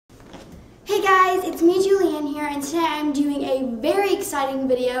guys, it's me Julianne here, and today I'm doing a very exciting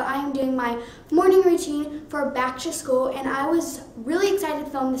video. I am doing my morning routine for back to school, and I was really excited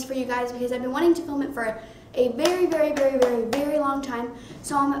to film this for you guys because I've been wanting to film it for a very long time.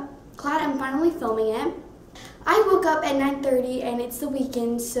 So I'm glad I'm finally filming it. I woke up at 9:30 and it's the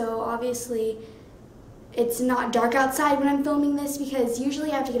weekend, so obviously it's not dark outside when I'm filming this because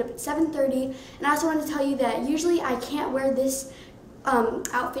usually I have to get up at 7:30. And I also wanted to tell you that usually I can't wear this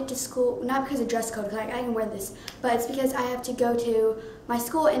outfit to school, not because of dress code, because I can wear this, but it's because I have to go to my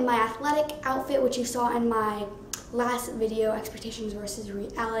school in my athletic outfit, which you saw in my last video, Expectations versus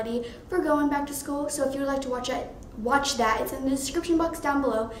Reality, for going back to school. So if you would like to watch that, it's in the description box down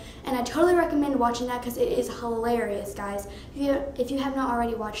below, and I totally recommend watching that because it is hilarious, guys. If you have not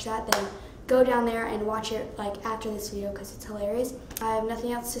already watched that, then go down there and watch it like after this video because it's hilarious. I have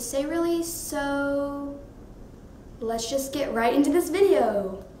nothing else to say really, so let's just get right into this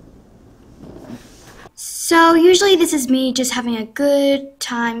video. So usually this is me just having a good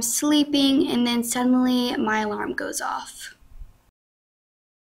time sleeping, and then suddenly my alarm goes off.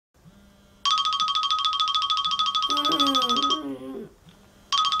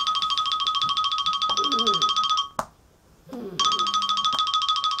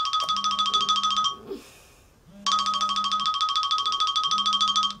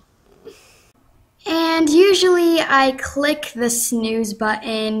 And usually I click the snooze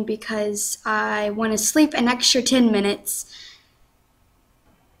button because I want to sleep an extra 10 minutes.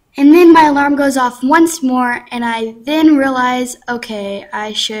 And then my alarm goes off once more, and I then realize, okay,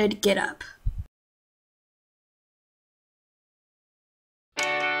 I should get up.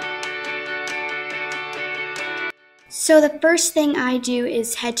 So the first thing I do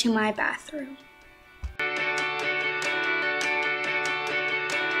is head to my bathroom.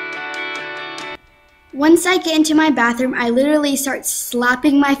 Once I get into my bathroom, I literally start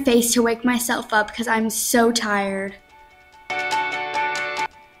slapping my face to wake myself up because I'm so tired.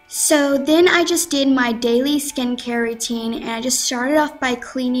 So then I just did my daily skincare routine, and I just started off by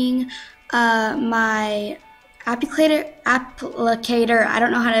cleaning my applicator. I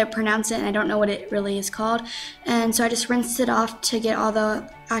don't know how to pronounce it, and I don't know what it really is called. And so I just rinsed it off to get all the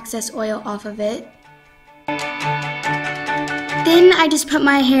excess oil off of it. Then I just put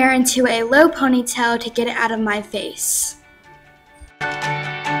my hair into a low ponytail to get it out of my face.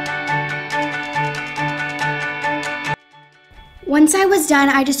 Once I was done,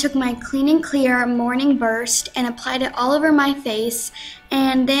 I just took my Clean and Clear Morning Burst and applied it all over my face,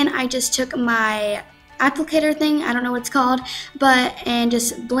 and then I just took my applicator thing, I don't know what it's called, and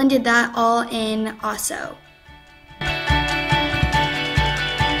just blended that all in also.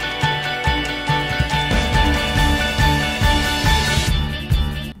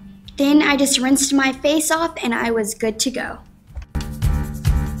 Then I just rinsed my face off and I was good to go.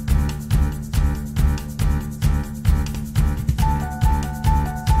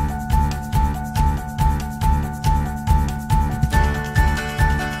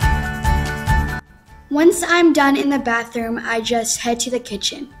 Once I'm done in the bathroom, I just head to the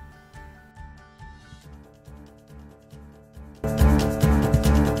kitchen.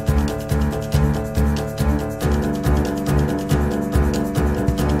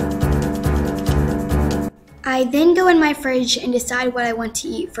 I then go in my fridge and decide what I want to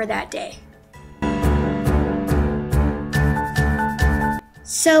eat for that day.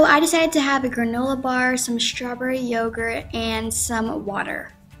 So I decided to have a granola bar, some strawberry yogurt, and some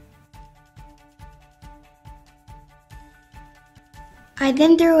water. I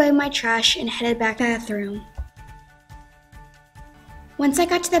then threw away my trash and headed back to the bathroom. Once I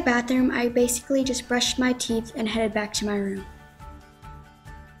got to the bathroom, I basically just brushed my teeth and headed back to my room.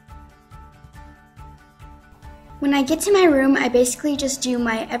 When I get to my room, I basically just do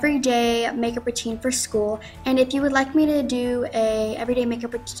my everyday makeup routine for school, and if you would like me to do a everyday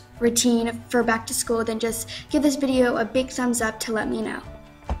makeup routine for back to school, then just give this video a big thumbs up to let me know.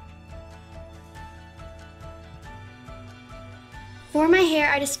 For my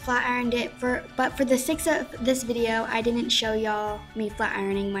hair, I just flat ironed it, but for the sake of this video, I didn't show y'all me flat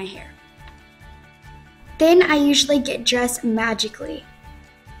ironing my hair. Then I usually get dressed magically.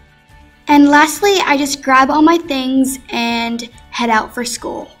 And lastly, I just grab all my things and head out for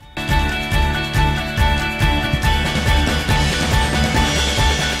school.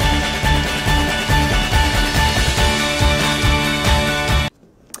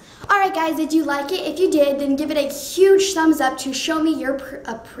 Alright guys, did you like it? If you did, then give it a huge thumbs up to show me your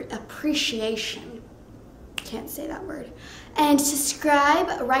appreciation. Can't say that word. And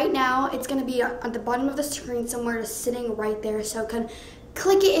subscribe right now. It's going to be at the bottom of the screen somewhere, just sitting right there, so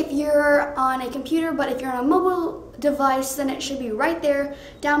click it if you're on a computer, but if you're on a mobile device, then it should be right there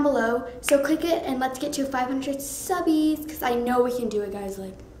down below. So click it and let's get to 500 subbies, because I know we can do it, guys.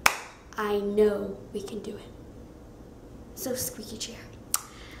 Like, I know we can do it. So squeaky chair.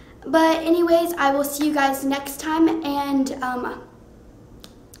 But anyways, I will see you guys next time. And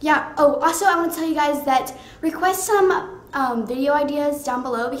yeah. Oh, also I want to tell you guys that request some video ideas down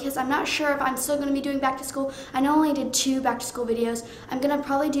below, because I'm not sure if I'm still going to be doing back to school. I know I only did 2 back to school videos. I'm going to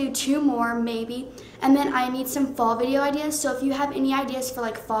probably do 2 more maybe, and then I need some fall video ideas. So if you have any ideas for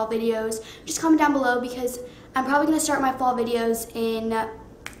like fall videos, just comment down below, because I'm probably going to start my fall videos in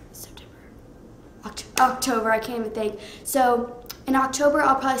October. I can't even think. So in October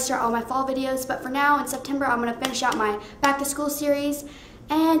I'll probably start all my fall videos, but for now in September I'm going to finish out my back to school series.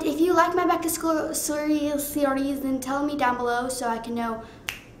 And if you like my back to school series, then tell me down below so I can know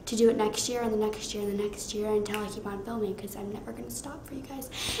to do it next year and the next year and the next year until I keep on filming, because I'm never going to stop for you guys.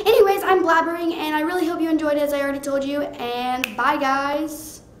 Anyways, I'm blabbering, and I really hope you enjoyed it, as I already told you. And bye,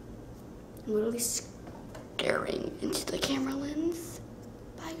 guys. I'm literally staring into the camera.